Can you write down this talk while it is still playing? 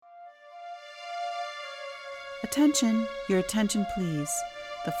Attention, your attention please.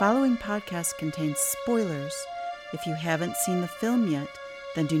 The following podcast contains spoilers. If you haven't seen the film yet,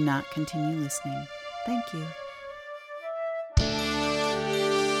 then do not continue listening. Thank you.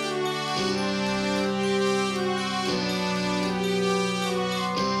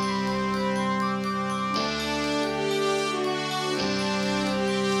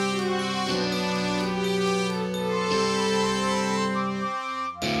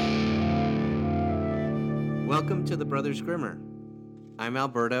 Welcome to the Brothers Grimmer. I'm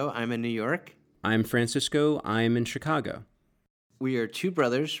Alberto. I'm in New York. I'm Francisco. I'm in Chicago. We are two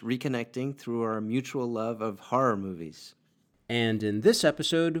brothers reconnecting through our mutual love of horror movies. And in this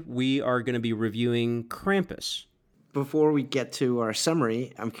episode, we are going to be reviewing Krampus. Before we get to our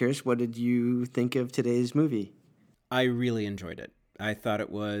summary, I'm curious, what did you think of today's movie? I really enjoyed it. I thought it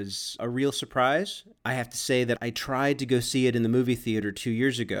was a real surprise. I have to say that I tried to go see it in the movie theater 2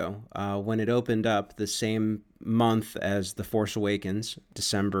 years ago when it opened up the same month as The Force Awakens,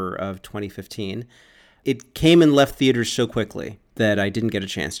 December of 2015. It came and left theaters so quickly that I didn't get a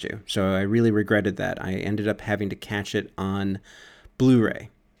chance to. So I really regretted that. I ended up having to catch it on Blu-ray.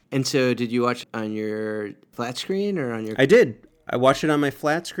 And so did you watch it on your flat screen or on your... I did. I watched it on my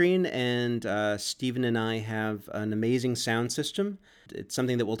flat screen, and Steven and I have an amazing sound system. It's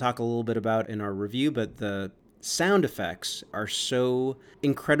something that we'll talk a little bit about in our review, but the sound effects are so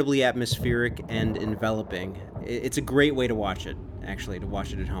incredibly atmospheric and enveloping. It's a great way to watch it, actually, to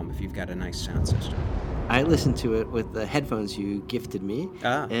watch it at home if you've got a nice sound system. I listened to it with the headphones you gifted me,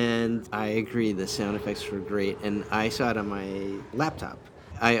 and I agree, the sound effects were great, and I saw it on my laptop.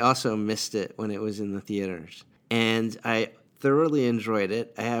 I also missed it when it was in the theaters, and I thoroughly enjoyed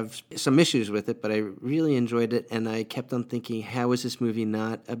it. I have some issues with it, but I really enjoyed it, and I kept on thinking, how is this movie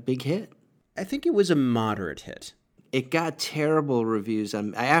not a big hit? I think it was a moderate hit. It got terrible reviews.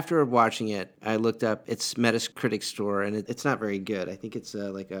 After watching it, I looked up its Metacritic score, and it's not very good. I think it's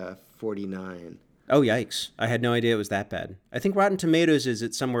like a 49. Oh, yikes. I had no idea it was that bad. I think Rotten Tomatoes is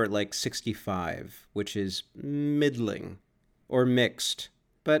at somewhere at like 65, which is middling or mixed.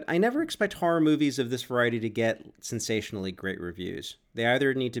 But I never expect horror movies of this variety to get sensationally great reviews. They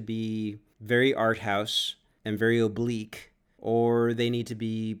either need to be very art house and very oblique, or they need to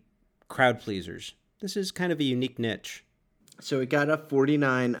be crowd pleasers. This is kind of a unique niche. So it got a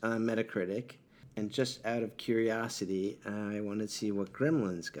 49 on Metacritic, and just out of curiosity, I wanted to see what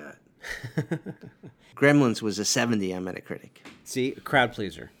Gremlins got. Gremlins was a 70 on Metacritic. See, crowd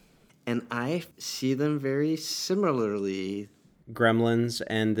pleaser. And I see them very similarly. Gremlins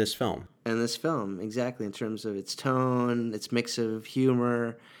and this film. And this film, exactly, in terms of its tone, its mix of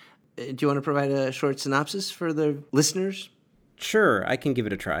humor. Do you want to provide a short synopsis for the listeners? Sure, I can give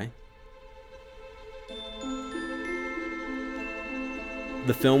it a try.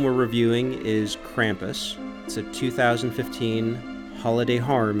 The film we're reviewing is Krampus. It's a 2015 holiday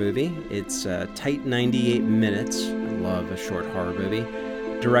horror movie. It's a tight 98 minutes. I love a short horror movie.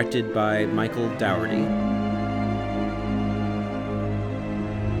 Directed by Michael Dougherty.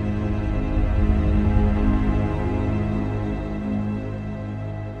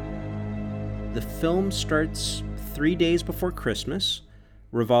 The film starts 3 days before Christmas,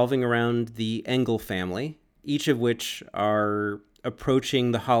 revolving around the Engel family, each of which are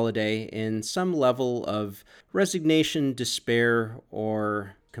approaching the holiday in some level of resignation, despair,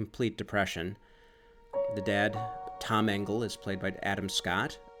 or complete depression. The dad, Tom Engel, is played by Adam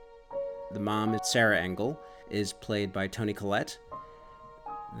Scott. The mom, Sarah Engel, is played by Toni Collette.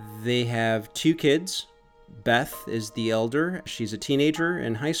 They have two kids. Beth is the elder. She's a teenager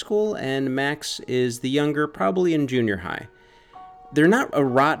in high school, and Max is the younger, probably in junior high. They're not a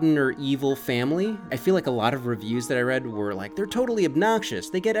rotten or evil family. I feel like a lot of reviews that I read were like, they're totally obnoxious.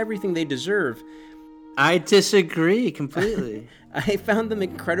 They get everything they deserve. I disagree completely. I found them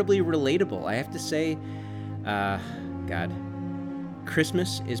incredibly relatable. I have to say, God,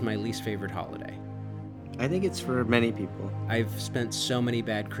 Christmas is my least favorite holiday. I think it's for many people. I've spent so many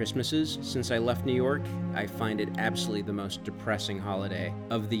bad Christmases since I left New York. I find it absolutely the most depressing holiday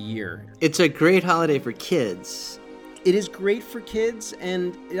of the year. It's a great holiday for kids. It is great for kids,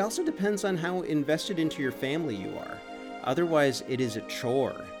 and it also depends on how invested into your family you are. Otherwise, it is a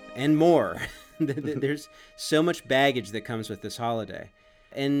chore, and more. There's so much baggage that comes with this holiday.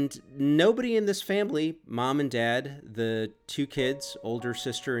 And nobody in this family, mom and dad, the two kids, older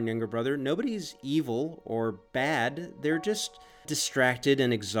sister and younger brother, nobody's evil or bad. They're just distracted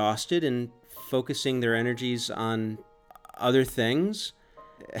and exhausted and focusing their energies on other things.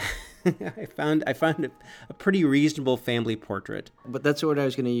 I found a pretty reasonable family portrait. But that's what I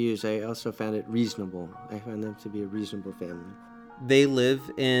was going to use. I also found it reasonable. I found them to be a reasonable family. They live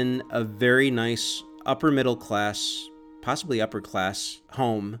in a very nice upper middle class, possibly upper class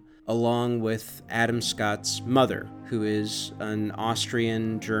home, along with Adam Scott's mother, who is an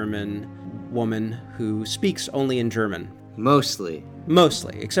Austrian-German woman who speaks only in German. Mostly,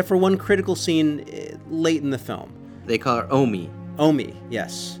 except for one critical scene late in the film. They call her Omi. Omi,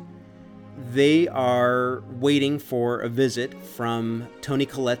 yes. They are waiting for a visit from Toni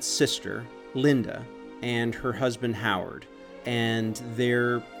Collette's sister, Linda, and her husband, Howard. And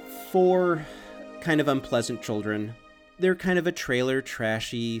they're 4 kind of unpleasant children. They're kind of a trailer,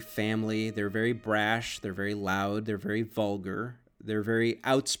 trashy family. They're very brash. They're very loud. They're very vulgar. They're very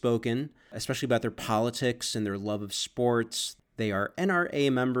outspoken, especially about their politics and their love of sports. They are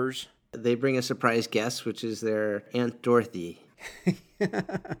NRA members. They bring a surprise guest, which is their Aunt Dorothy.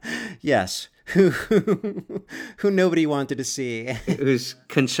 Yes, who nobody wanted to see. Who's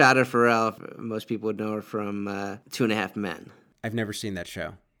Conchata Ferrell. Most people would know her from 2.5 Men. I've never seen that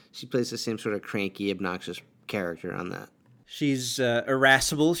show. She plays the same sort of cranky, obnoxious character on that. She's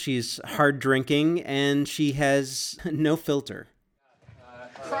irascible, she's hard drinking, and she has no filter.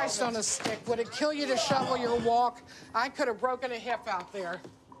 Christ on a stick, would it kill you to shovel your walk? I could have broken a hip out there.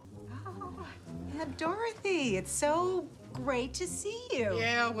 Oh, yeah, Dorothy, it's so great to see you.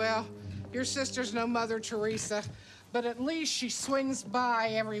 Yeah, well, your sister's no Mother Teresa, but at least she swings by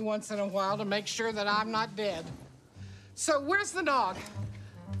every once in a while to make sure that I'm not dead. So where's the nog?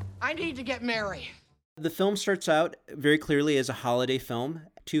 I need to get Mary. The film starts out very clearly as a holiday film,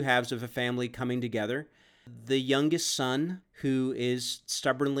 2 halves of a family coming together. The youngest son, who is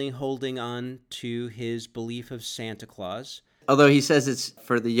stubbornly holding on to his belief of Santa Claus. Although he says it's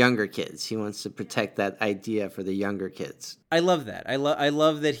for the younger kids. He wants to protect that idea for the younger kids. I love that. I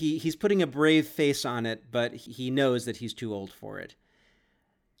love that he's putting a brave face on it, but he knows that he's too old for it.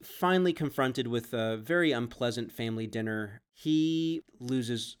 Finally confronted with a very unpleasant family dinner, he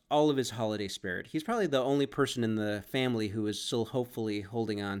loses all of his holiday spirit. He's probably the only person in the family who is still hopefully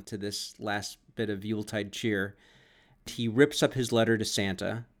holding on to this last bit of Yuletide cheer. He rips up his letter to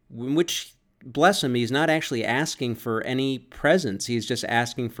Santa, in which, bless him, he's not actually asking for any presents. He's just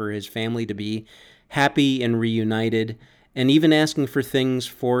asking for his family to be happy and reunited, and even asking for things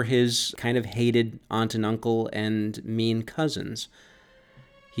for his kind of hated aunt and uncle and mean cousins.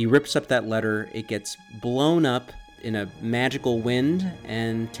 He rips up that letter, it gets blown up in a magical wind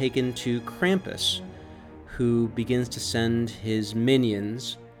and taken to Krampus, who begins to send his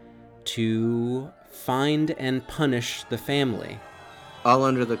minions to find and punish the family. All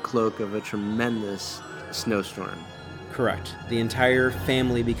under the cloak of a tremendous snowstorm. Correct. The entire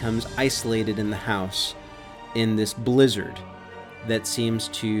family becomes isolated in the house in this blizzard that seems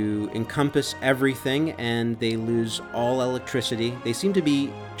to encompass everything, and they lose all electricity. They seem to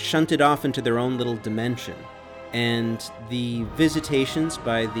be shunted off into their own little dimension. And the visitations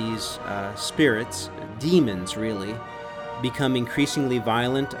by these spirits, demons really, become increasingly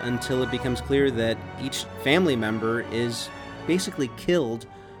violent until it becomes clear that each family member is basically killed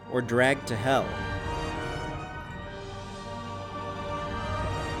or dragged to hell.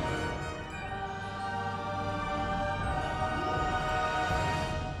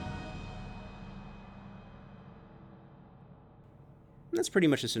 That's pretty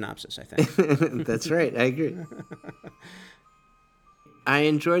much a synopsis, I think. That's right. I agree. I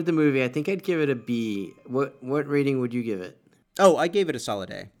enjoyed the movie. I think I'd give it a B. What rating would you give it? Oh, I gave it a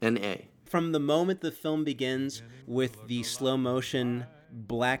solid A. An A. From the moment the film begins with the slow motion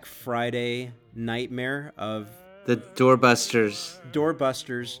Black Friday nightmare of the doorbusters,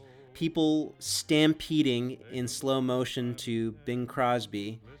 people stampeding in slow motion to Bing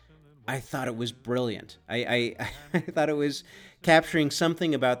Crosby, I thought it was brilliant. I thought it was capturing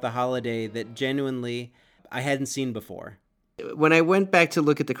something about the holiday that genuinely I hadn't seen before. When I went back to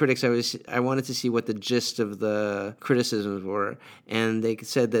look at the critics, I wanted to see what the gist of the criticisms were, and they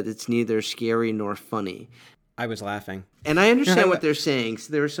said that it's neither scary nor funny. I was laughing. And I understand what they're saying.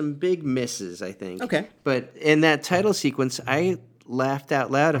 So there were some big misses, I think. Okay. But in that title sequence, I laughed out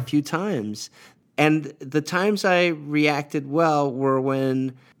loud a few times. And the times I reacted well were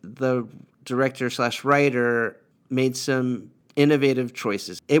when the director/writer made some innovative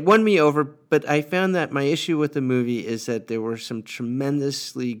choices. It won me over, but I found that my issue with the movie is that there were some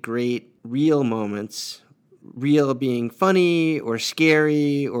tremendously great real moments, real being funny or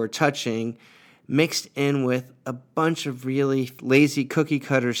scary or touching, mixed in with a bunch of really lazy cookie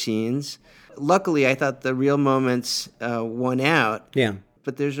cutter scenes. Luckily, I thought the real moments won out. Yeah.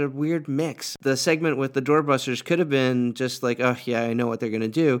 but there's a weird mix. The segment with the doorbusters could have been just like, oh, yeah, I know what they're going to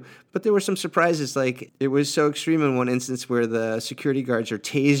do. But there were some surprises. Like, it was so extreme in one instance where the security guards are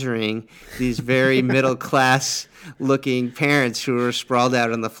tasering these very middle-class looking parents who are sprawled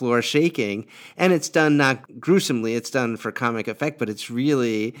out on the floor shaking. And it's done not gruesomely, it's done for comic effect, but it's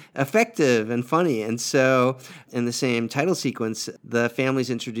really effective and funny. And so in the same title sequence, the family's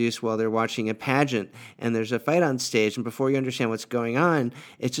introduced while they're watching a pageant, and there's a fight on stage, and before you understand what's going on,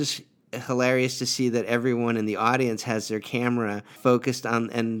 it's just hilarious to see that everyone in the audience has their camera focused on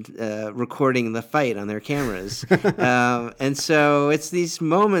and recording the fight on their cameras. And so it's these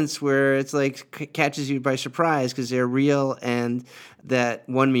moments where it's like catches you by surprise because they're real, and that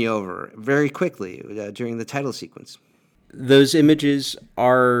won me over very quickly during the title sequence. Those images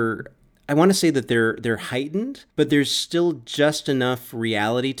are, I want to say that they're heightened, but there's still just enough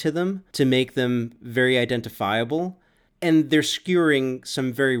reality to them to make them very identifiable. And they're skewering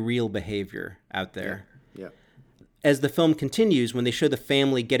some very real behavior out there. Yeah. As the film continues, when they show the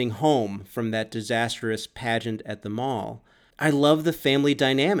family getting home from that disastrous pageant at the mall, I love the family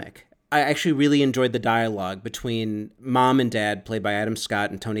dynamic. I actually really enjoyed the dialogue between mom and dad, played by Adam Scott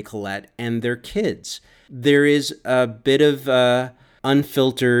and Toni Collette, and their kids. There is a bit of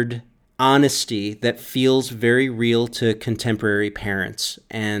unfiltered honesty that feels very real to contemporary parents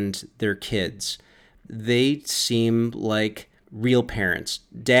and their kids. They seem like real parents.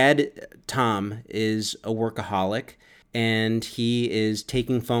 Dad, Tom, is a workaholic, and he is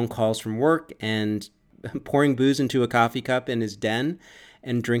taking phone calls from work and pouring booze into a coffee cup in his den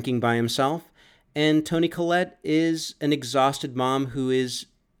and drinking by himself. And Toni Collette is an exhausted mom who is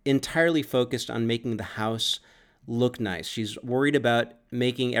entirely focused on making the house look nice. She's worried about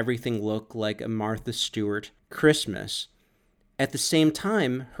making everything look like a Martha Stewart Christmas. At the same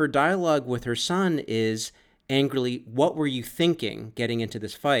time, her dialogue with her son is angrily, what were you thinking getting into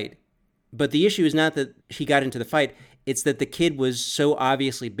this fight? But the issue is not that he got into the fight, it's that the kid was so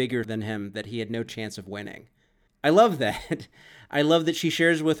obviously bigger than him that he had no chance of winning. I love that. I love that she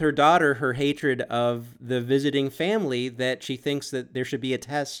shares with her daughter her hatred of the visiting family, that she thinks that there should be a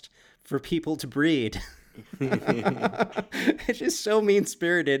test for people to breed. It's just so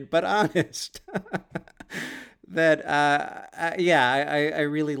mean-spirited, but honest. That, I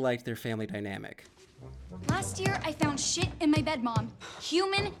really liked their family dynamic. Last year, I found shit in my bed, Mom.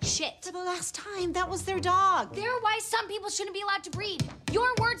 Human shit. For the last time, that was their dog. They're why some people shouldn't be allowed to breed. Your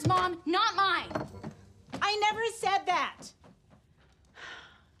words, Mom, not mine. I never said that.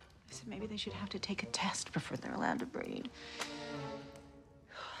 I said maybe they should have to take a test before they're allowed to breed.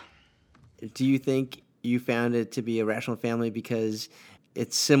 Do you think you found it to be a rational family because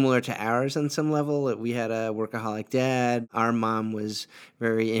it's similar to ours on some level? We had a workaholic dad. Our mom was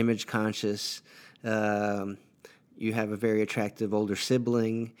very image conscious. You have a very attractive older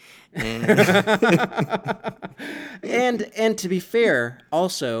sibling. And and to be fair,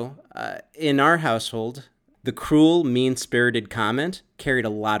 also, in our household, the cruel, mean-spirited comment carried a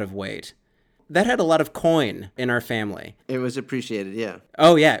lot of weight. That had a lot of coin in our family. It was appreciated, yeah.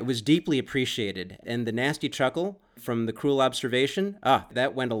 Oh, yeah, it was deeply appreciated. And the nasty chuckle from the cruel observation,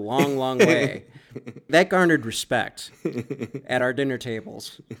 that went a long, long way. That garnered respect at our dinner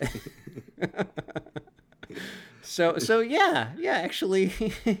tables. So yeah, actually,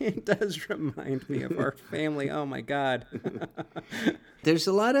 it does remind me of our family. Oh, my God. There's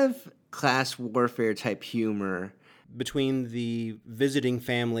a lot of class warfare type humor between the visiting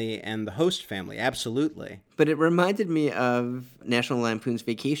family and the host family, absolutely. But it reminded me of National Lampoon's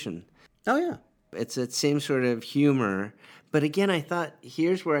Vacation. Oh, yeah. It's that same sort of humor. But again,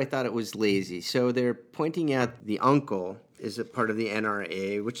 here's where I thought it was lazy. So they're pointing out the uncle is a part of the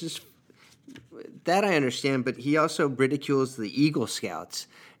NRA, which is, that I understand, but he also ridicules the Eagle Scouts.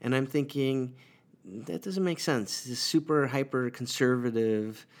 And I'm thinking, that doesn't make sense. This super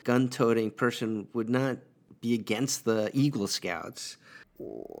hyper-conservative, gun-toting person would not be against the Eagle Scouts.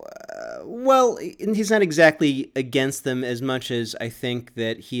 Well, he's not exactly against them as much as I think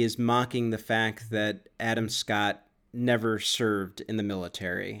that he is mocking the fact that Adam Scott never served in the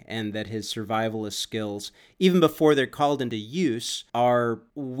military and that his survivalist skills, even before they're called into use, are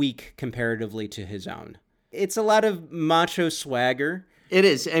weak comparatively to his own. It's a lot of macho swagger. It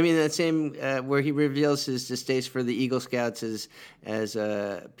is. I mean, that same where he reveals his distaste for the Eagle Scouts as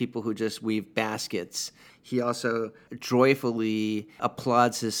people who just weave baskets. He also joyfully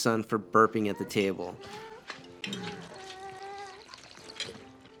applauds his son for burping at the table.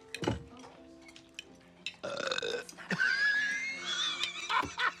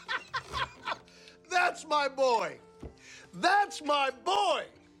 That's my boy. That's my boy.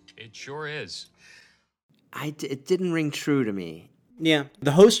 It sure is. It didn't ring true to me. Yeah.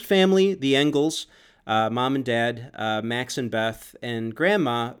 The host family, the Engels, mom and dad, Max and Beth, and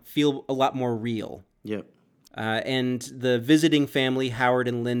grandma feel a lot more real. Yep. And the visiting family, Howard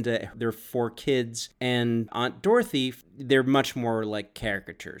and Linda, their 4 kids, and Aunt Dorothy, they're much more like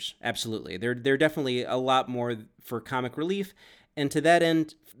caricatures. Absolutely. They're definitely a lot more for comic relief. And to that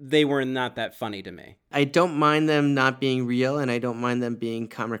end, they were not that funny to me. I don't mind them not being real, and I don't mind them being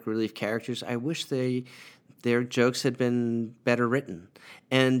comic relief characters. I wish their jokes had been better written.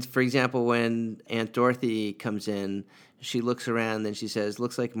 And, for example, when Aunt Dorothy comes in, she looks around and she says,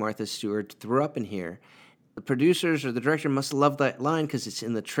 "Looks like Martha Stewart threw up in here." The producers or the director must have loved that line because it's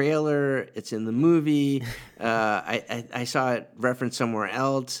in the trailer, it's in the movie. I saw it referenced somewhere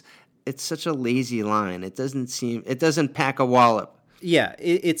else. It's such a lazy line. It doesn't pack a wallop. Yeah,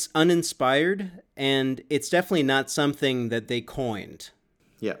 it's uninspired, and it's definitely not something that they coined.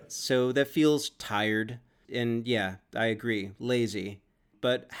 Yeah. So that feels tired, and yeah, I agree, lazy.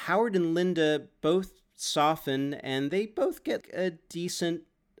 But Howard and Linda both soften, and they both get a decent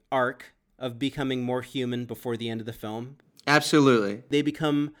arc of becoming more human before the end of the film. Absolutely. They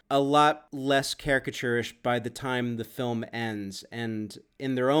become a lot less caricaturish by the time the film ends, and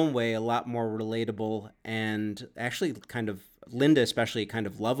in their own way, a lot more relatable, and actually kind of, Linda especially, kind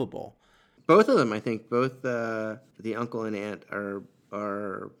of lovable. Both of them, I think, both the uncle and aunt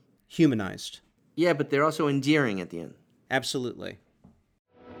are humanized. Yeah, but they're also endearing at the end. Absolutely.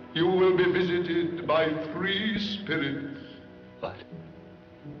 You will be visited by 3 spirits. What?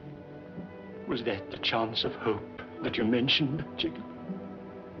 Was that the chance of hope that you mentioned, Chicken?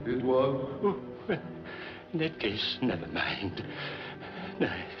 It was. Oh, well, in that case, never mind.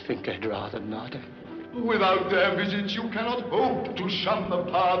 I think I'd rather not. Without their visits, you cannot hope to shun the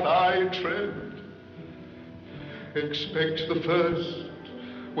path I tread. Expect the first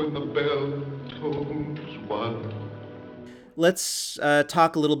when the bell tolls 1. Let's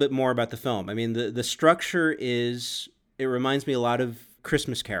talk a little bit more about the film. I mean, the structure is, it reminds me a lot of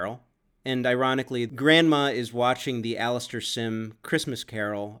Christmas Carol. And ironically, Grandma is watching the Alistair Sim Christmas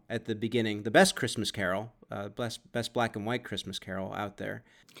Carol at the beginning, the best Christmas Carol, best black and white Christmas Carol out there.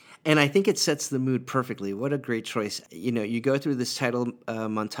 And I think it sets the mood perfectly. What a great choice. You know, you go through this title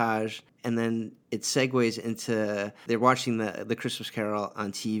montage, and then it segues into they're watching the Christmas Carol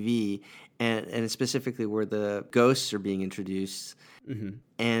on TV, and specifically where the ghosts are being introduced. Mm-hmm.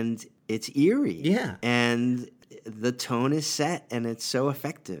 And it's eerie. Yeah. And the tone is set, and it's so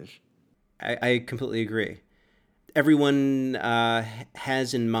effective. I completely agree. Everyone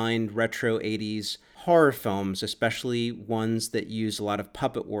has in mind retro 80s horror films, especially ones that use a lot of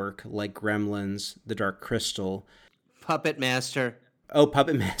puppet work like Gremlins, The Dark Crystal. Puppet Master. Oh,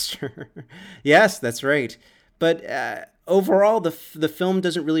 Puppet Master. Yes, that's right. But overall, the film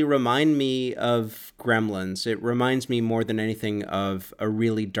doesn't really remind me of Gremlins. It reminds me more than anything of a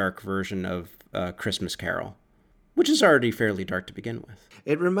really dark version of Christmas Carol, which is already fairly dark to begin with.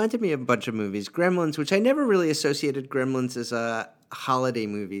 It reminded me of a bunch of movies. Gremlins, which I never really associated Gremlins as a holiday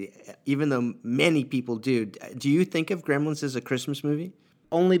movie, even though many people do. Do you think of Gremlins as a Christmas movie?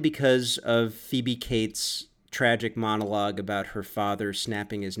 Only because of Phoebe Cates' tragic monologue about her father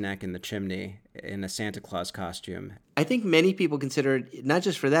snapping his neck in the chimney in a Santa Claus costume. I think many people consider it, not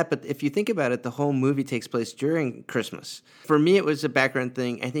just for that, but if you think about it, the whole movie takes place during Christmas. For me, it was a background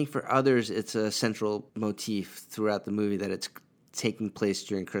thing. I think for others, it's a central motif throughout the movie that it's taking place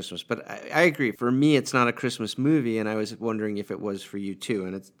during Christmas. But I agree. For me, it's not a Christmas movie, and I was wondering if it was for you too,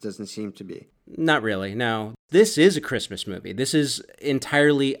 and it doesn't seem to be. Not really, no. This is a Christmas movie. This is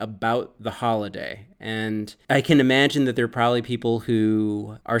entirely about the holiday. And I can imagine that there are probably people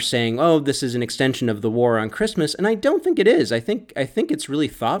who are saying, oh, this is an extension of the war on Christmas. And I don't think it is. I think it's really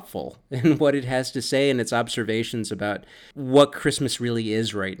thoughtful in what it has to say and its observations about what Christmas really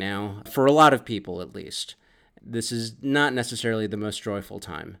is right now, for a lot of people at least. This is not necessarily the most joyful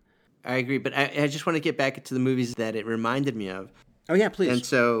time. I agree, but I just want to get back to the movies that it reminded me of. Oh, yeah, please. And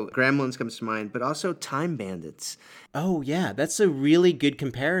so Gremlins comes to mind, but also Time Bandits. Oh, yeah, that's a really good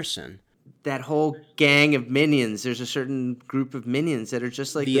comparison. That whole gang of minions, there's a certain group of minions that are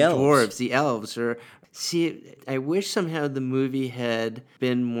just like the dwarves, the elves. See, I wish somehow the movie had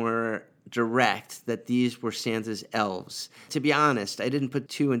been more direct, that these were Santa's elves. To be honest, I didn't put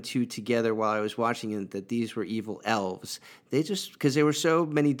 2 and 2 together while I was watching it, that these were evil elves. They just, because there were so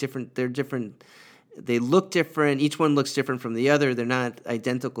many different, they're different. They look different. Each one looks different from the other. They're not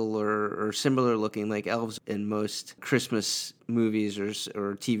identical or similar looking like elves in most Christmas movies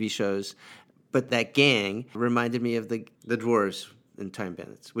or TV shows. But that gang reminded me of the dwarves in Time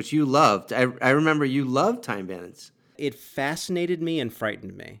Bandits, which you loved. I remember you loved Time Bandits. It fascinated me and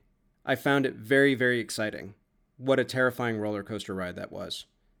frightened me. I found it very, very exciting. What a terrifying roller coaster ride that was.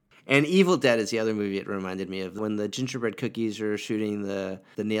 And Evil Dead is the other movie it reminded me of, when the gingerbread cookies are shooting the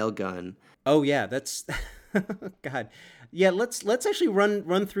nail gun. Oh yeah, that's God. Yeah, let's actually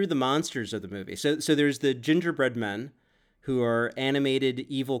run through the monsters of the movie. So there's the gingerbread men, who are animated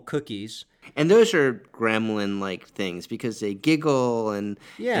evil cookies. And those are gremlin-like things because they giggle and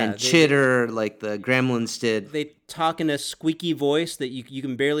chitter like the gremlins did. They talk in a squeaky voice that you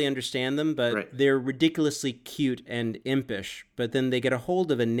can barely understand them, but they're ridiculously cute and impish. But then they get a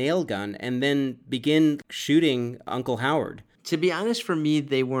hold of a nail gun and then begin shooting Uncle Howard. To be honest, for me,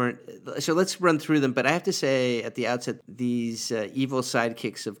 they weren't. So let's run through them. But I have to say at the outset, these evil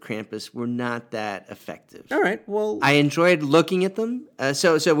sidekicks of Krampus were not that effective. All right, well, I enjoyed looking at them.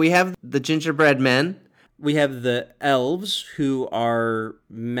 So we have the gingerbread men. We have the elves, who are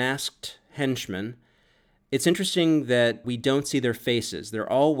masked henchmen. It's interesting that we don't see their faces. They're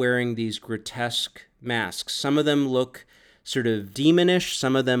all wearing these grotesque masks. Some of them look sort of demonish.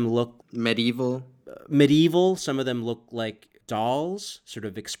 Some of them look medieval. Some of them look like dolls, sort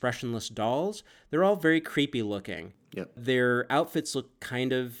of expressionless dolls. They're all very creepy looking. Yep. Their outfits look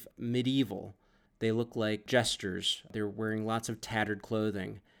kind of medieval. They look like jesters. They're wearing lots of tattered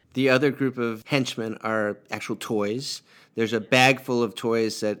clothing. The other group of henchmen are actual toys. There's a bag full of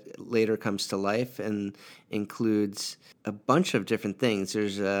toys that later comes to life and includes a bunch of different things.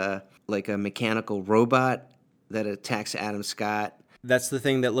 There's like a mechanical robot that attacks Adam Scott. That's the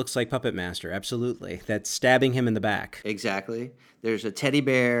thing that looks like Puppet Master, absolutely. That's stabbing him in the back. Exactly. There's a teddy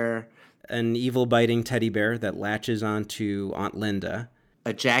bear. An evil biting teddy bear that latches onto Aunt Linda.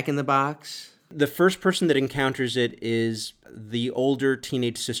 A Jack-in-the-Box. The first person that encounters it is the older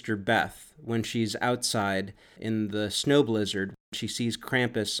teenage sister Beth. When she's outside in the snow blizzard, she sees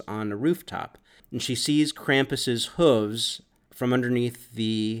Krampus on a rooftop. And she sees Krampus's hooves from underneath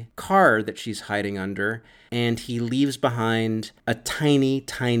the car that she's hiding under, and he leaves behind a tiny,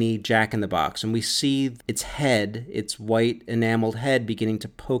 tiny Jack-in-the-Box. And we see its head, its white enameled head, beginning to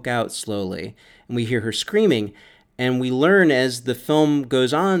poke out slowly. And we hear her screaming. And we learn as the film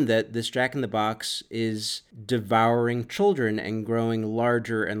goes on that this Jack-in-the-Box is devouring children and growing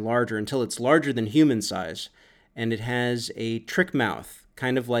larger and larger until it's larger than human size. And it has a trick mouth,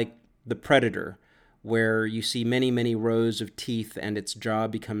 kind of like the Predator, where you see many, many rows of teeth and its jaw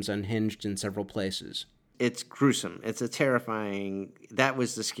becomes unhinged in several places. It's gruesome. It's a terrifying... That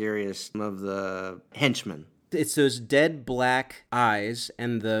was the scariest of the henchmen. It's those dead black eyes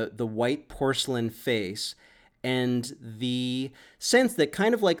and the white porcelain face and the sense that,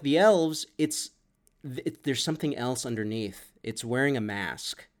 kind of like the elves, there's something else underneath. It's wearing a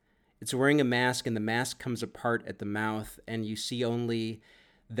mask. It's wearing a mask, and the mask comes apart at the mouth, and you see only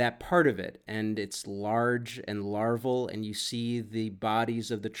that part of it, and it's large and larval, and you see the bodies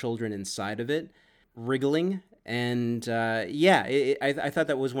of the children inside of it wriggling, and I thought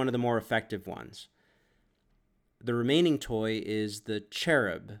that was one of the more effective ones. The remaining toy is the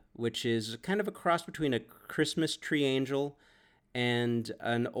cherub, which is kind of a cross between a Christmas tree angel and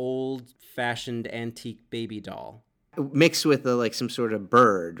an old-fashioned antique baby doll. Mixed with some sort of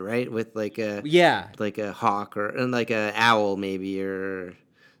bird, right? With like a hawk or like a owl maybe, or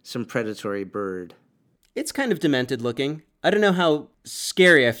some predatory bird. It's kind of demented looking. I don't know how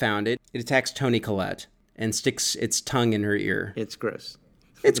scary I found it. It attacks Toni Collette and sticks its tongue in her ear. It's gross.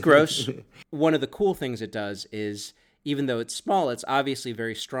 It's gross. One of the cool things it does is, even though it's small, it's obviously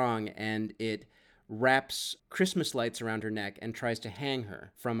very strong, and it wraps Christmas lights around her neck and tries to hang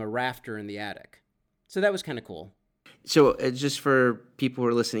her from a rafter in the attic. So that was kind of cool. So just for people who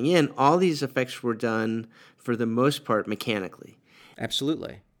are listening in, all these effects were done, for the most part, mechanically.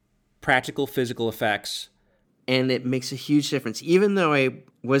 Absolutely. Practical physical effects. And it makes a huge difference. Even though I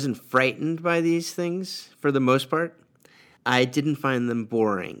wasn't frightened by these things, for the most part, I didn't find them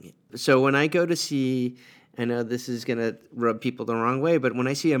boring. So when I go to see, I know this is going to rub people the wrong way, but when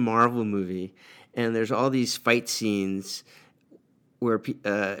I see a Marvel movie and there's all these fight scenes where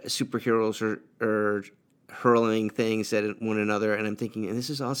superheroes are hurling things at one another, and I'm thinking, and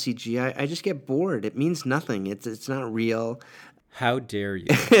this is all CGI, I just get bored. It means nothing. It's not real. How dare you?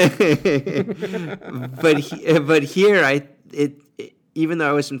 But here, even though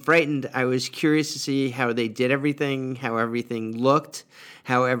I wasn't frightened, I was curious to see how they did everything, how everything looked,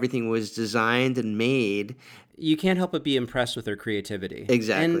 how everything was designed and made. You can't help but be impressed with their creativity.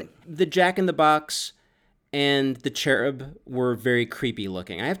 Exactly. And the Jack-in-the-Box and the cherub were very creepy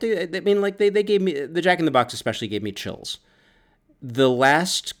looking. They gave me, the Jack-in-the-Box especially gave me chills. The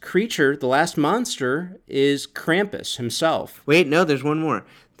last creature, the last monster, is Krampus himself. Wait, no, there's one more.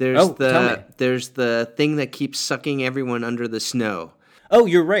 There's the thing that keeps sucking everyone under the snow. Oh,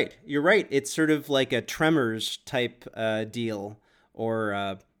 you're right. You're right. It's sort of like a Tremors type deal,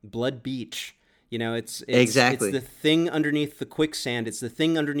 or Blood Beach. It's Exactly. the thing underneath the quicksand. It's the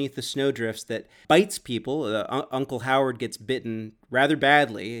thing underneath the snowdrifts that bites people. Uncle Howard gets bitten rather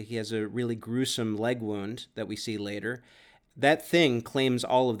badly. He has a really gruesome leg wound that we see later. That thing claims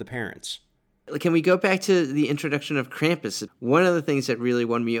all of the parents. Can we go back to the introduction of Krampus? One of the things that really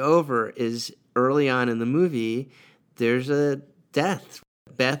won me over is early on in the movie, there's a death.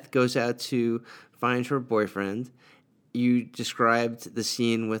 Beth goes out to find her boyfriend. You described the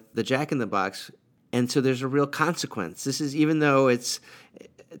scene with the Jack-in-the-Box, and so there's a real consequence. This is, even though it's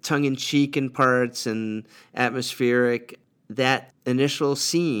tongue-in-cheek in parts and atmospheric, that initial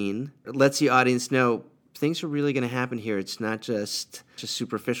scene lets the audience know things are really going to happen here. It's not just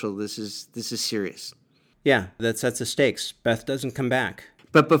superficial. This is serious. Yeah, that sets the stakes. Beth doesn't come back.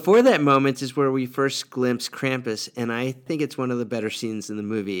 But before that moment is where we first glimpse Krampus, and I think it's one of the better scenes in the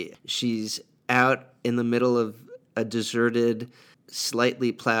movie. She's out in the middle of a deserted,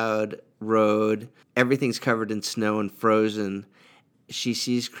 slightly plowed road. Everything's covered in snow and frozen. She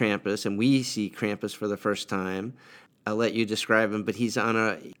sees Krampus, and we see Krampus for the first time. I'll let you describe him, but he's on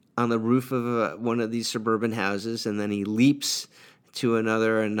the roof of one of these suburban houses, and then he leaps to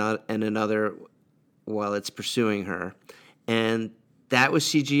another and another while it's pursuing her. And that was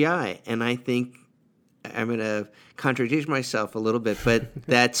CGI, and I think I'm going to contradict myself a little bit, but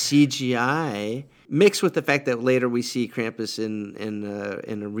that CGI mixed with the fact that later we see Krampus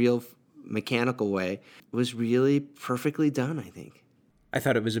in a real mechanical way was really perfectly done, I think. I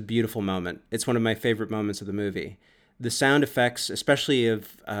thought it was a beautiful moment. It's one of my favorite moments of the movie. The sound effects, especially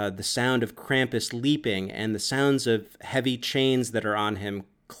of the sound of Krampus leaping and the sounds of heavy chains that are on him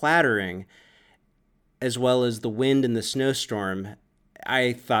clattering, as well as the wind and the snowstorm,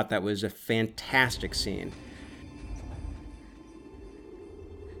 I thought that was a fantastic scene.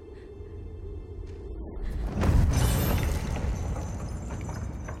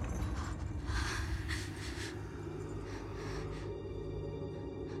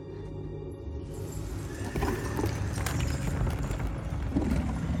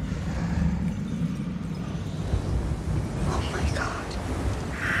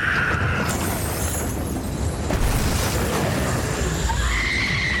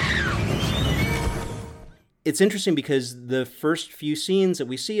 It's interesting because the first few scenes that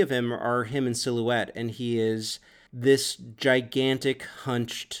we see of him are him in silhouette, and he is this gigantic,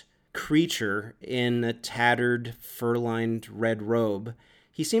 hunched creature in a tattered, fur-lined red robe.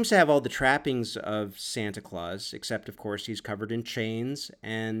 He seems to have all the trappings of Santa Claus, except, of course, he's covered in chains,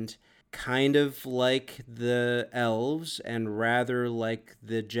 and kind of like the elves, and rather like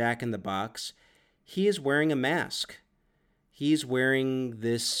the Jack-in-the-Box, he is wearing a mask. He's wearing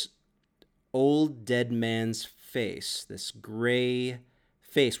this old dead man's face, this gray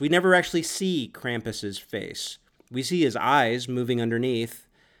face. We never actually see Krampus's face. We see his eyes moving underneath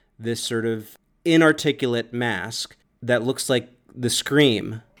this sort of inarticulate mask that looks like the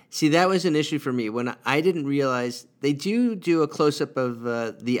Scream. See, that was an issue for me when I didn't realize they do a close-up of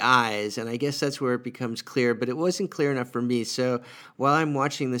the eyes, and I guess that's where it becomes clear, but it wasn't clear enough for me. So while I'm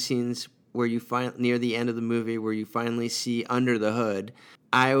watching the scenes where you find near the end of the movie where you finally see under the hood,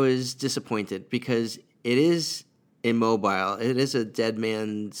 I was disappointed because it is immobile. It is a dead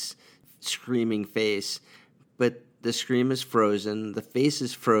man's screaming face, but the scream is frozen. The face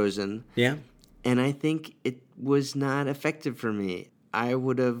is frozen. Yeah. And I think it was not effective for me. I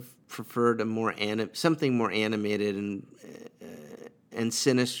would have preferred something more animated and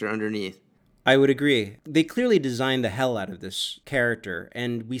sinister underneath. I would agree. They clearly designed the hell out of this character,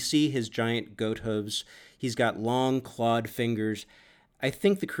 and we see his giant goat hooves. He's got long clawed fingers. I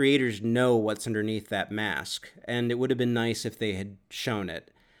think the creators know what's underneath that mask, and it would have been nice if they had shown it.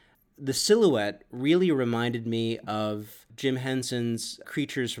 The silhouette really reminded me of Jim Henson's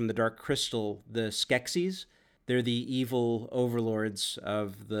Creatures from the Dark Crystal, the Skeksis. They're the evil overlords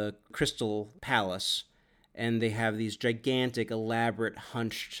of the Crystal Palace, and they have these gigantic, elaborate,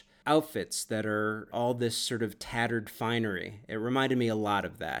 hunched outfits that are all this sort of tattered finery. It reminded me a lot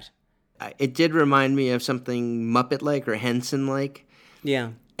of that. It did remind me of something Muppet-like or Henson-like.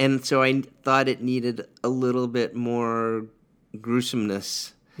 Yeah. And so I thought it needed a little bit more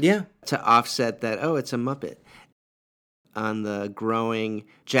gruesomeness. Yeah. To offset that, it's a Muppet. On the growing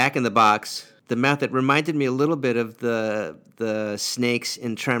Jack-in-the-Box, the mouth that reminded me a little bit of the snakes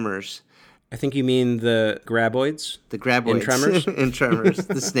in Tremors. I think you mean the graboids? The graboids. In Tremors? In Tremors.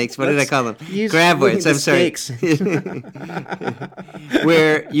 The snakes. What did I call them? Graboids. I'm sorry.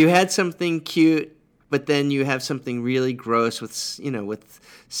 Where you had something cute, but then you have something really gross with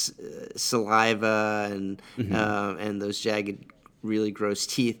saliva and those jagged really gross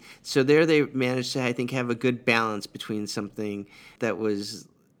teeth. So there they managed to, I think, have a good balance between something that was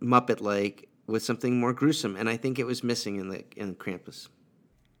Muppet-like with something more gruesome, and I think it was missing in Krampus.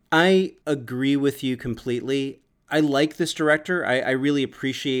 I agree with you completely. I like this director. I really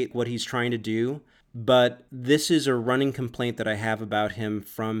appreciate what he's trying to do, but this is a running complaint that I have about him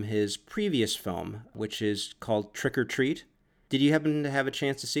from his previous film, which is called Trick or Treat. Did you happen to have a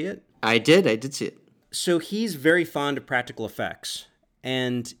chance to see it? I did see it. So he's very fond of practical effects,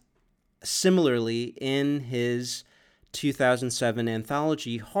 and similarly, in his 2007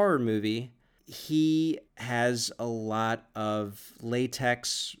 anthology horror movie, he has a lot of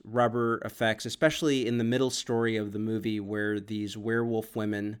latex rubber effects, especially in the middle story of the movie where these werewolf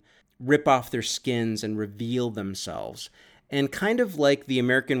women rip off their skins and reveal themselves. And kind of like the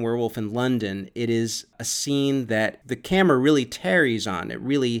American Werewolf in London, it is a scene that the camera really tarries on. It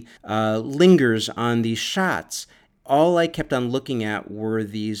really lingers on these shots. All I kept on looking at were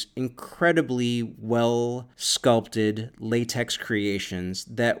these incredibly well-sculpted latex creations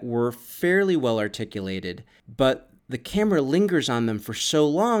that were fairly well articulated, but the camera lingers on them for so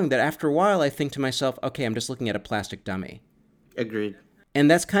long that after a while I think to myself, okay, I'm just looking at a plastic dummy. Agreed. And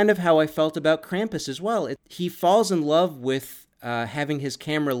that's kind of how I felt about Krampus as well. He falls in love with having his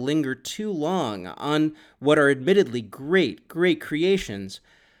camera linger too long on what are admittedly great creations,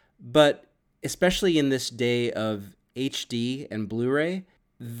 but especially in this day of HD and Blu-ray,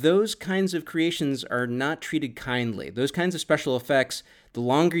 those kinds of creations are not treated kindly. Those kinds of special effects, the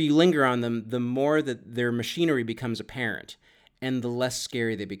longer you linger on them, the more that their machinery becomes apparent, and the less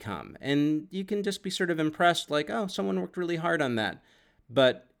scary they become. And you can just be sort of impressed, like, oh, someone worked really hard on that.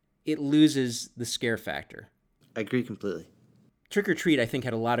 But it loses the scare factor. I agree completely. Trick or Treat, I think,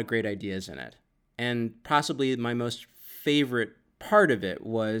 had a lot of great ideas in it. And possibly my most favorite part of it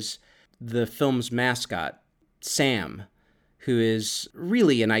was the film's mascot, Sam, who is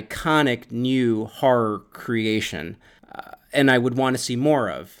really an iconic new horror creation, and I would want to see more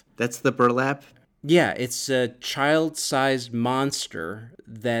of. That's the burlap? Yeah, it's a child-sized monster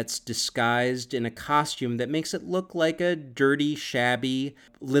that's disguised in a costume that makes it look like a dirty, shabby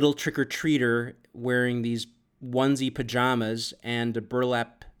little trick-or-treater wearing these onesie pajamas and a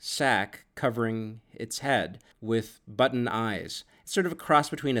burlap sack covering its head with button eyes. It's sort of a cross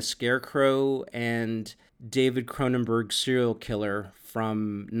between a scarecrow and David Cronenberg's serial killer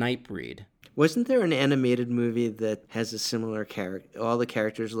from Nightbreed. Wasn't there an animated movie that has a similar character? All the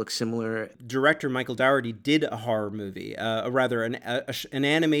characters look similar. Director Michael Dougherty did a horror movie, an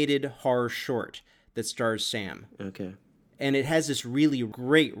animated horror short that stars Sam. Okay. And it has this really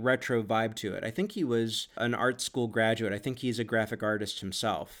great retro vibe to it. I think he was an art school graduate. I think he's a graphic artist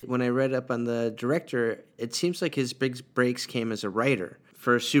himself. When I read up on the director, it seems like his big breaks came as a writer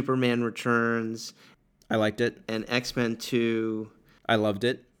for Superman Returns. I liked it. And X-Men 2. I loved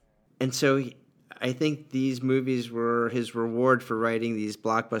it. And so I think these movies were his reward for writing these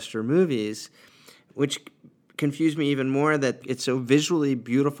blockbuster movies, which confused me even more that it's so visually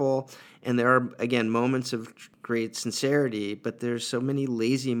beautiful, and there are, again, moments of great sincerity, but there's so many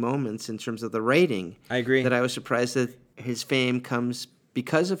lazy moments in terms of the writing. I agree. That I was surprised that his fame comes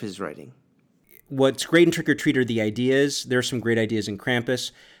because of his writing. What's great in Trick or Treat are the ideas. There's some great ideas in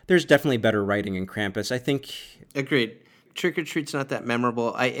Krampus. There's definitely better writing in Krampus, I think. Agreed. Trick or Treat's not that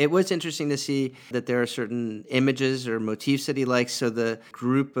memorable. It was interesting to see that there are certain images or motifs that he likes. So the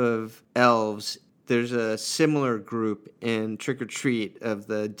group of elves, there's a similar group in Trick or Treat of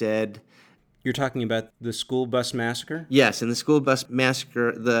the dead. You're talking about the school bus massacre? Yes, in the school bus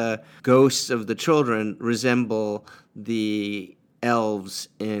massacre, the ghosts of the children resemble the elves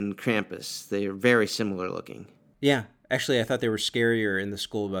in Krampus. They are very similar looking. Yeah, actually, I thought they were scarier in the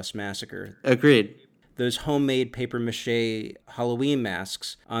school bus massacre. Agreed. Those homemade papier-mâché Halloween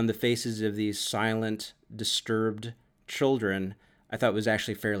masks on the faces of these silent, disturbed children, I thought was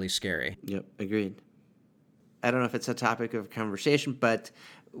actually fairly scary. Yep, agreed. I don't know if it's a topic of conversation, but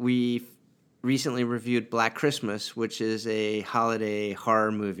we recently reviewed Black Christmas, which is a holiday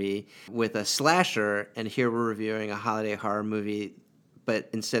horror movie with a slasher, and here we're reviewing a holiday horror movie, but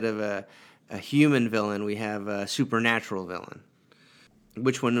instead of a human villain, we have a supernatural villain.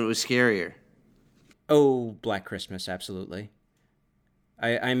 Which one was scarier? Oh, Black Christmas, absolutely.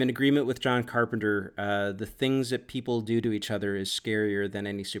 I'm in agreement with John Carpenter. The things that people do to each other is scarier than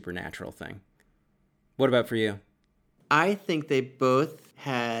any supernatural thing. What about for you? I think they both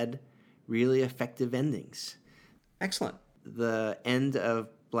had really effective endings. Excellent. The end of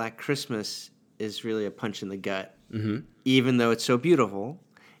Black Christmas is really a punch in the gut, even though it's so beautiful.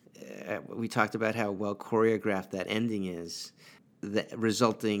 We talked about how well choreographed that ending is. The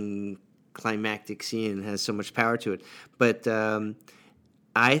resulting climactic scene and has so much power to it. But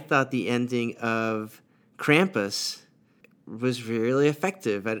I thought the ending of Krampus was really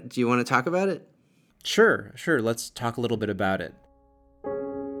effective. Do you want to talk about it? Sure. Let's talk a little bit about it.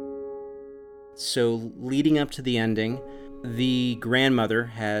 So leading up to the ending, the grandmother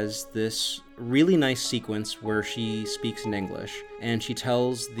has this really nice sequence where she speaks in English, and she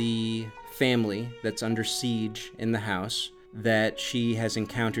tells the family that's under siege in the house that she has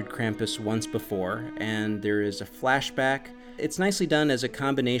encountered Krampus once before, and there is a flashback. It's nicely done as a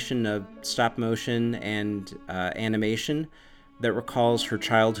combination of stop motion and animation that recalls her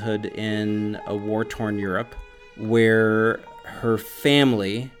childhood in a war-torn Europe, where her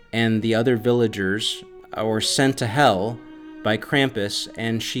family and the other villagers were sent to hell by Krampus,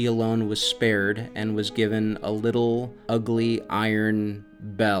 and she alone was spared and was given a little ugly iron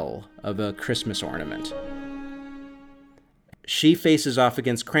bell of a Christmas ornament. She faces off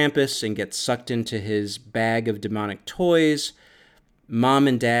against Krampus and gets sucked into his bag of demonic toys. Mom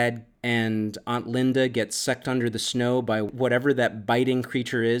and Dad and Aunt Linda get sucked under the snow by whatever that biting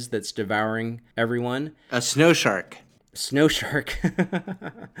creature is that's devouring everyone. A snow shark. Snow shark.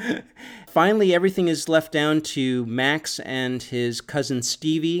 Finally, everything is left down to Max and his cousin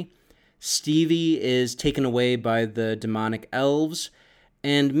Stevie. Stevie is taken away by the demonic elves,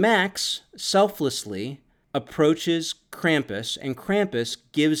 and Max selflessly approaches Krampus, and Krampus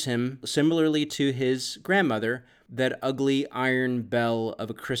gives him, similarly to his grandmother, that ugly iron bell of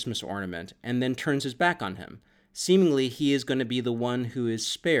a Christmas ornament, and then turns his back on him. Seemingly, he is going to be the one who is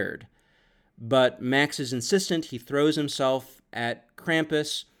spared. But Max is insistent. He throws himself at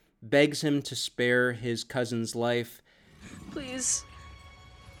Krampus, begs him to spare his cousin's life. Please.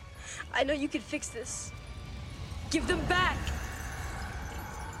 I know you can fix this. Give them back.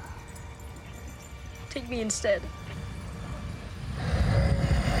 Take me instead.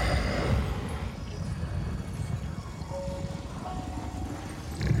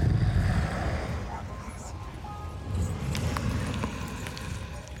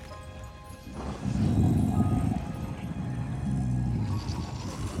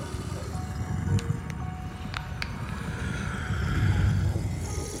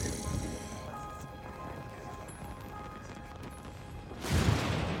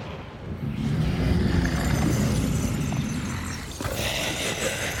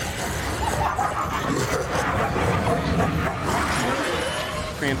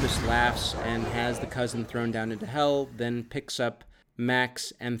 Krampus laughs and has the cousin thrown down into hell, then picks up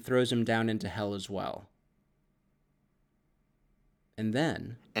Max and throws him down into hell as well. And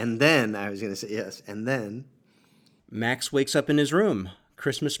then, I was going to say, yes, and then Max wakes up in his room,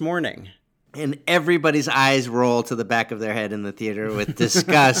 Christmas morning. And everybody's eyes roll to the back of their head in the theater with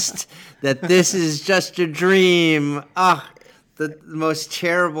disgust that this is just a dream. The most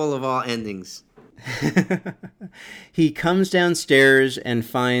terrible of all endings. He comes downstairs and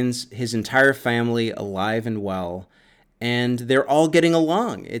finds his entire family alive and well, and they're all getting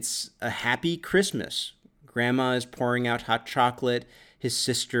along. It's a happy Christmas. Grandma is pouring out hot chocolate. His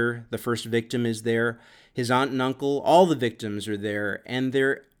sister, the first victim, is there. His aunt and uncle, all the victims are there, and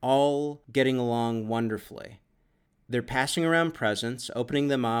they're all getting along wonderfully. They're passing around presents, opening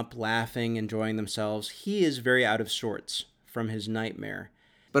them up, laughing, enjoying themselves. He is very out of sorts from his nightmare.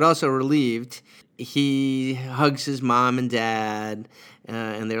 But also relieved. He hugs his mom and dad,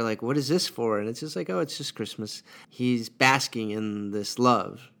 and they're like, what is this for? And it's just like, oh, it's just Christmas. He's basking in this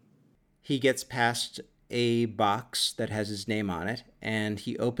love. He gets past a box that has his name on it, and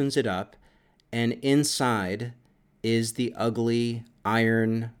he opens it up, and inside is the ugly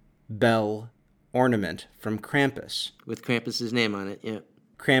iron bell ornament from Krampus. With Krampus's name on it, yeah.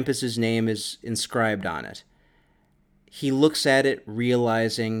 Krampus's name is inscribed on it. He looks at it,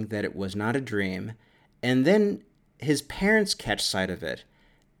 realizing that it was not a dream, and then his parents catch sight of it,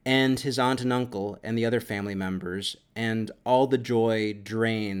 and his aunt and uncle and the other family members, and all the joy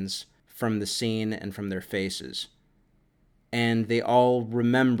drains from the scene and from their faces. And they all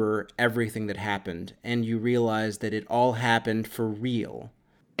remember everything that happened, and you realize that it all happened for real.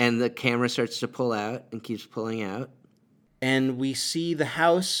 And the camera starts to pull out and keeps pulling out. And we see the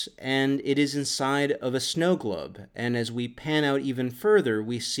house, and it is inside of a snow globe. And as we pan out even further,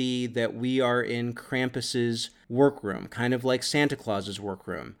 we see that we are in Krampus's workroom, kind of like Santa Claus's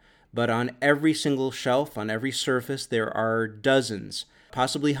workroom. But on every single shelf, on every surface, there are dozens,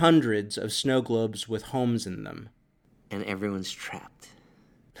 possibly hundreds of snow globes with homes in them. And everyone's trapped.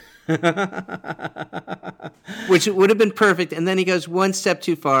 Which would have been perfect. And then he goes one step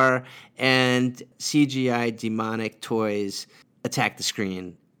too far, and CGI demonic toys attack the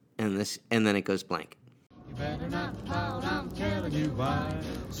screen, and then it goes blank. Better not pout, I'm telling you why.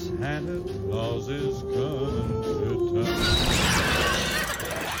 Santa Claus is coming to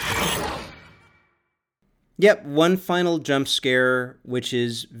town. Yep, one final jump scare, which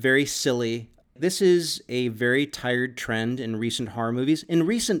is very silly. This is a very tired trend in recent horror movies, in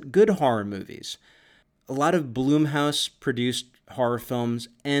recent good horror movies. A lot of Blumhouse-produced horror films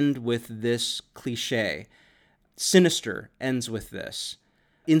end with this cliche. Sinister ends with this.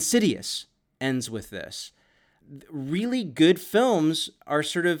 Insidious ends with this. Really good films are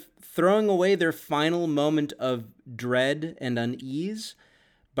sort of throwing away their final moment of dread and unease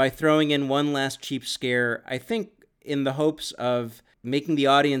by throwing in one last cheap scare, I think in the hopes of making the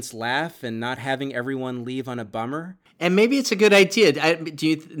audience laugh and not having everyone leave on a bummer. And maybe it's a good idea.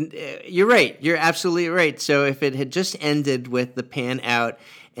 You're right. You're absolutely right. So if it had just ended with the pan out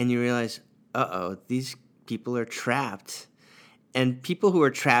and you realize, these people are trapped. And people who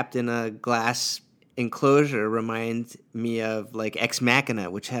are trapped in a glass enclosure remind me of like Ex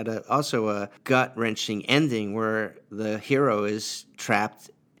Machina, which had also a gut-wrenching ending where the hero is trapped.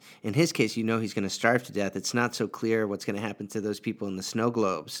 In his case, he's going to starve to death. It's not so clear what's going to happen to those people in the snow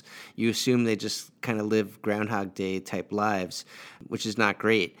globes. You assume they just kind of live Groundhog Day type lives, which is not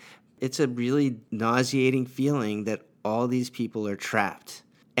great. It's a really nauseating feeling that all these people are trapped.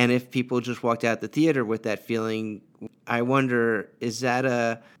 And if people just walked out the theater with that feeling, I wonder, is that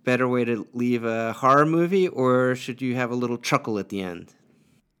a better way to leave a horror movie, or should you have a little chuckle at the end?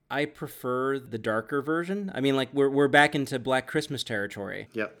 I prefer the darker version. I mean, like, we're back into Black Christmas territory.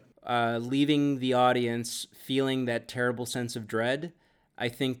 Yep. Leaving the audience feeling that terrible sense of dread, I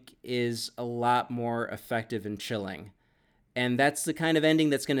think, is a lot more effective and chilling. And that's the kind of ending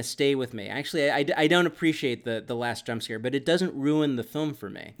that's going to stay with me. Actually, I don't appreciate the last jump scare, but it doesn't ruin the film for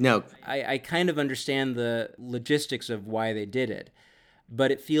me. No. I kind of understand the logistics of why they did it,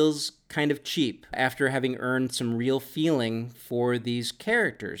 but it feels kind of cheap after having earned some real feeling for these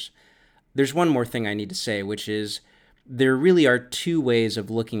characters. There's one more thing I need to say, which is there really are two ways of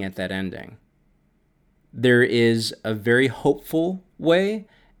looking at that ending. There is a very hopeful way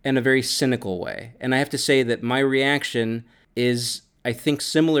and a very cynical way. And I have to say that my reaction is, I think,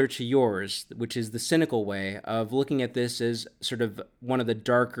 similar to yours, which is the cynical way of looking at this as sort of one of the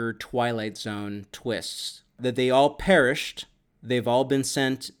darker Twilight Zone twists. That they all perished, they've all been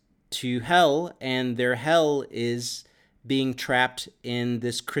sent to hell, and their hell is being trapped in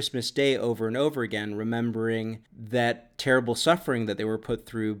this Christmas day over and over again, remembering that terrible suffering that they were put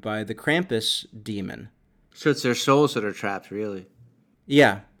through by the Krampus demon. So it's their souls that are trapped, really.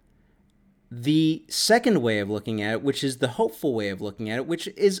 Yeah. The second way of looking at it, which is the hopeful way of looking at it, which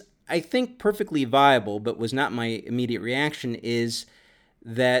is, I think, perfectly viable, but was not my immediate reaction, is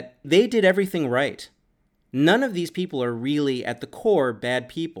that they did everything right. None of these people are really, at the core, bad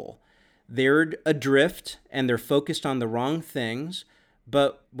people. They're adrift, and they're focused on the wrong things,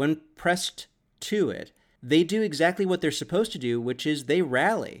 but when pressed to it, they do exactly what they're supposed to do, which is they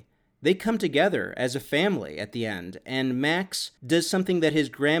rally. They come together as a family at the end, and Max does something that his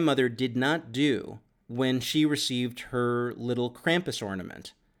grandmother did not do when she received her little Krampus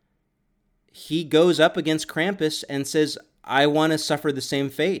ornament. He goes up against Krampus and says, I want to suffer the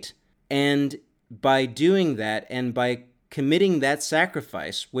same fate. And by doing that, and by committing that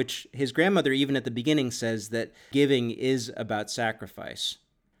sacrifice, which his grandmother even at the beginning says that giving is about sacrifice.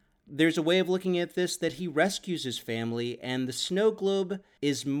 There's a way of looking at this that he rescues his family, and the snow globe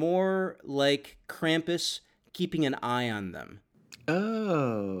is more like Krampus keeping an eye on them.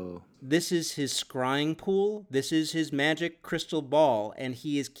 Oh. This is his scrying pool. This is his magic crystal ball, and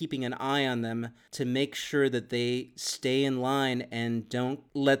he is keeping an eye on them to make sure that they stay in line and don't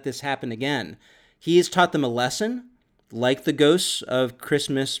let this happen again. He has taught them a lesson, like the ghosts of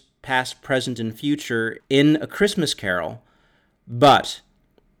Christmas past, present, and future in A Christmas Carol, but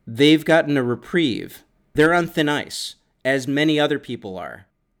they've gotten a reprieve. They're on thin ice, as many other people are.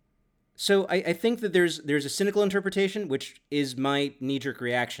 So I think that there's a cynical interpretation, which is my knee-jerk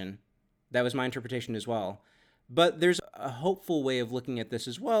reaction. That was my interpretation as well. But there's a hopeful way of looking at this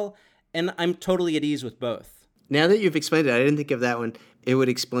as well, and I'm totally at ease with both. Now that you've explained it, I didn't think of that one. It would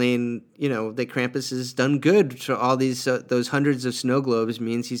explain, that Krampus has done good to all these those hundreds of snow globes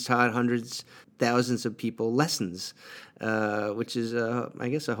means he's taught hundreds, thousands of people lessons, which is, I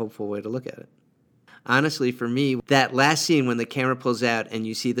guess, a hopeful way to look at it. Honestly, for me, that last scene when the camera pulls out and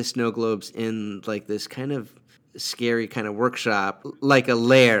you see the snow globes in like this kind of scary kind of workshop, like a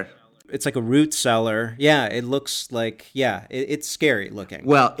lair. It's like a root cellar. Yeah, it looks like, it's scary looking.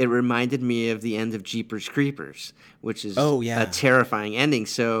 Well, it reminded me of the end of Jeepers Creepers, which is a terrifying ending.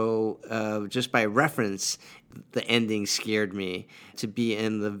 So just by reference, the ending scared me. To be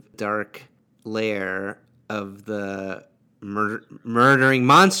in the dark lair of the murdering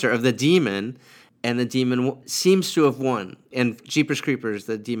monster, of the demon, and the demon seems to have won. And Jeepers Creepers,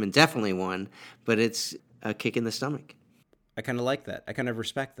 the demon definitely won, but it's a kick in the stomach. I kind of like that. I kind of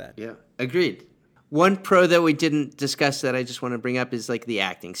respect that. Yeah, agreed. One pro that we didn't discuss that I just want to bring up is like the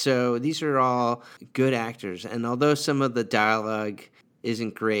acting. So these are all good actors, and although some of the dialogue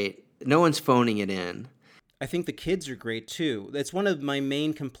isn't great, no one's phoning it in. I think the kids are great too. That's one of my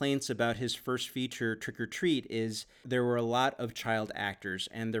main complaints about his first feature, Trick or Treat, is there were a lot of child actors,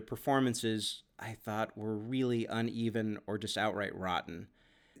 and their performances, I thought, were really uneven or just outright rotten.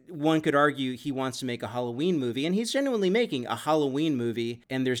 One could argue he wants to make a Halloween movie, and he's genuinely making a Halloween movie,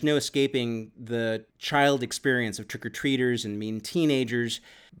 and there's no escaping the child experience of trick-or-treaters and mean teenagers,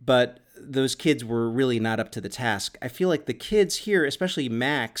 but those kids were really not up to the task. I feel like the kids here, especially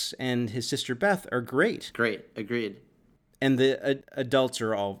Max and his sister Beth, are great. Great, agreed. And the adults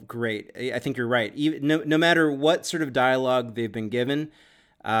are all great. I think you're right. No matter what sort of dialogue they've been given,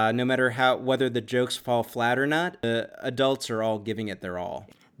 no matter whether the jokes fall flat or not, the adults are all giving it their all.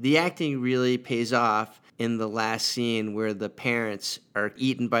 The acting really pays off in the last scene where the parents are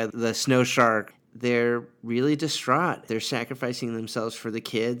eaten by the snow shark. They're really distraught. They're sacrificing themselves for the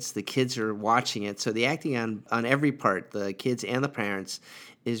kids. The kids are watching it. So the acting on every part, the kids and the parents,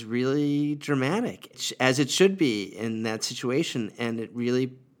 is really dramatic, as it should be in that situation. And it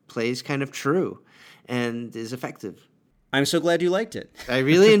really plays kind of true and is effective. I'm so glad you liked it. I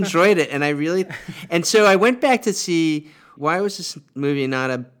really enjoyed it. And so I went back to see, why was this movie not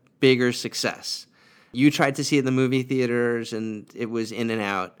a bigger success? You tried to see it in the movie theaters, and it was in and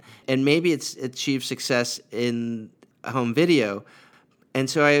out. And maybe it's achieved success in home video. And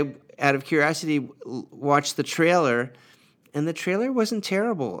so I, out of curiosity, watched the trailer, and the trailer wasn't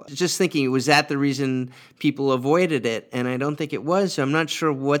terrible. Just thinking, was that the reason people avoided it? And I don't think it was, so I'm not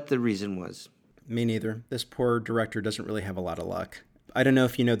sure what the reason was. Me neither. This poor director doesn't really have a lot of luck. I don't know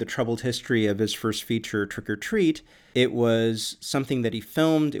if you know the troubled history of his first feature, Trick or Treat. It was something that he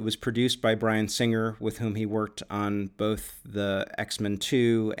filmed. It was produced by Bryan Singer, with whom he worked on both the X-Men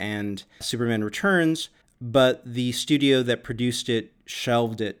 2 and Superman Returns. But the studio that produced it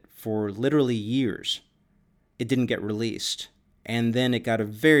shelved it for literally years. It didn't get released. And then it got a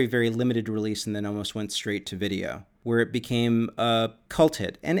very, very limited release and then almost went straight to video, where it became a cult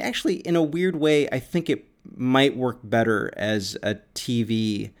hit. And actually, in a weird way, I think it might work better as a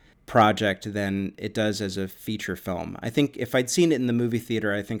TV project than it does as a feature film. I think if I'd seen it in the movie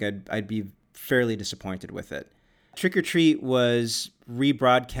theater, I think I'd be fairly disappointed with it. Trick or Treat was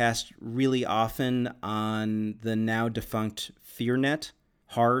rebroadcast really often on the now defunct FearNet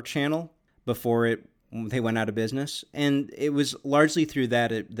horror channel before they went out of business, and it was largely through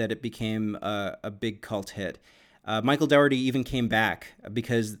that it became a big cult hit. Michael Dougherty even came back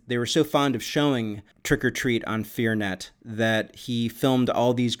because they were so fond of showing Trick or Treat on FearNet that he filmed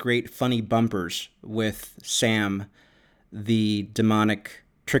all these great funny bumpers with Sam, the demonic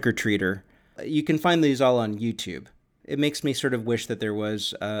trick-or-treater. You can find these all on YouTube. It makes me sort of wish that there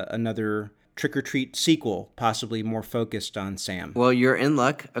was another Trick or Treat sequel, possibly more focused on Sam. Well, you're in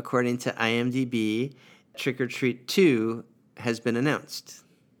luck. According to IMDb, Trick or Treat 2 has been announced.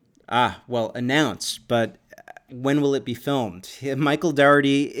 Well, announced, but when will it be filmed? Michael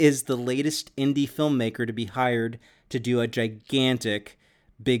Dougherty is the latest indie filmmaker to be hired to do a gigantic,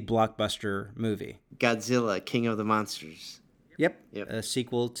 big blockbuster movie. Godzilla, King of the Monsters. Yep. A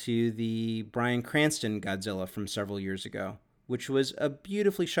sequel to the Bryan Cranston Godzilla from several years ago, which was a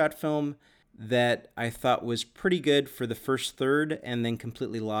beautifully shot film that I thought was pretty good for the first third and then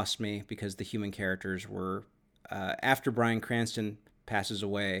completely lost me because the human characters were, after Bryan Cranston passes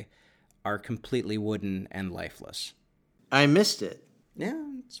away, are completely wooden and lifeless. I missed it. Yeah,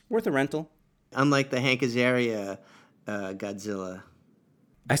 it's worth a rental. Unlike the Hank Azaria Godzilla.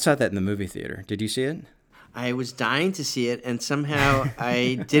 I saw that in the movie theater. Did you see it? I was dying to see it, and somehow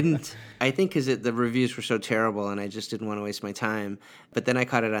I didn't. I think because the reviews were so terrible, and I just didn't want to waste my time. But then I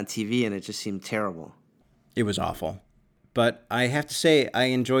caught it on TV, and it just seemed terrible. It was awful. But I have to say, I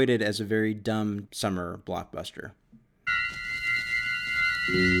enjoyed it as a very dumb summer blockbuster.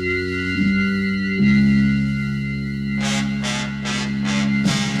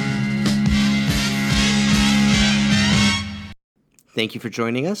 Thank you for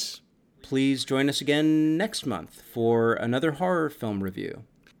joining us. Please join us again next month for another horror film review.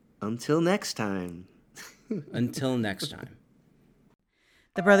 Until next time. Until next time.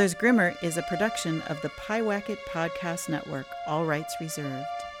 The Brothers Grimmer is a production of the Pyewacket Podcast Network, all rights reserved.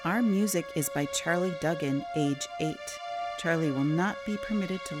 Our music is by Charlie Duggan, age 8. Charlie will not be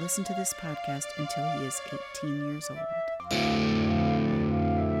permitted to listen to this podcast until he is 18 years old.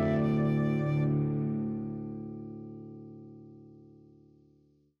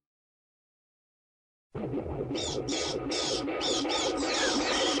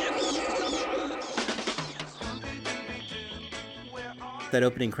 That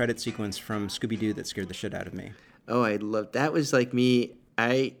opening credit sequence from Scooby-Doo that scared the shit out of me. Oh, I love that. Was like me.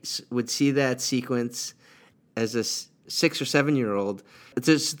 Would see that sequence as a 6 or 7 year old. It's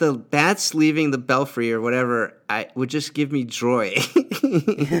just the bats leaving the belfry or whatever. I would just give me joy.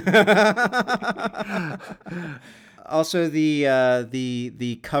 Also,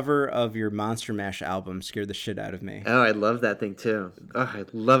 the cover of your Monster Mash album scared the shit out of me. Oh, I love that thing too. Oh, I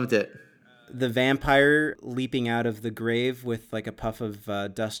loved it. The vampire leaping out of the grave with like a puff of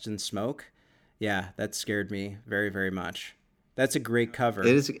dust and smoke. Yeah, that scared me very, very much. That's a great cover.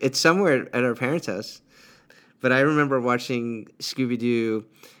 It is. It's somewhere at our parents' house. But I remember watching Scooby-Doo.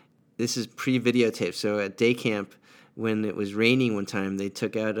 This is pre-videotape. So at day camp, when it was raining one time, they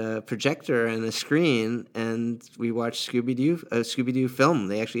took out a projector and a screen, and we watched a Scooby-Doo film.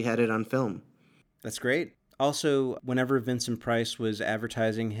 They actually had it on film. That's great. Also, whenever Vincent Price was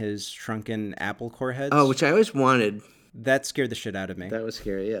advertising his shrunken apple core heads. Oh, which I always wanted. That scared the shit out of me. That was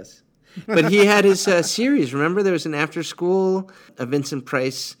scary, yes. But he had his series. Remember, there was an after-school Vincent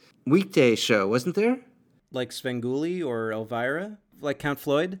Price weekday show, wasn't there? Like Svengoolie or Elvira? Like Count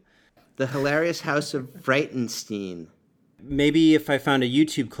Floyd? The Hilarious House of Frightenstein. Maybe if I found a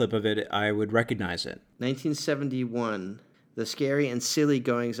YouTube clip of it, I would recognize it. 1971. The scary and silly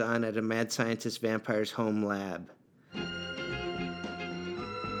goings-on at a mad scientist vampire's home lab.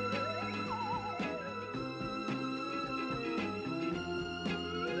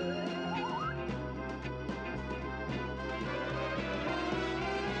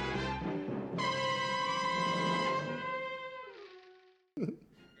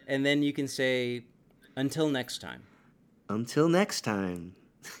 And then you can say, until next time. Until next time.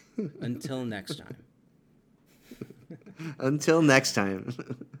 Until next time. Until next time.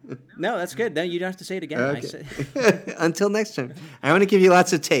 No, that's good. No, you don't have to say it again. Okay. Until next time. I want to give you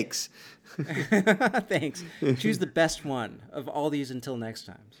lots of takes. Thanks. Choose the best one of all these until next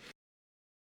times.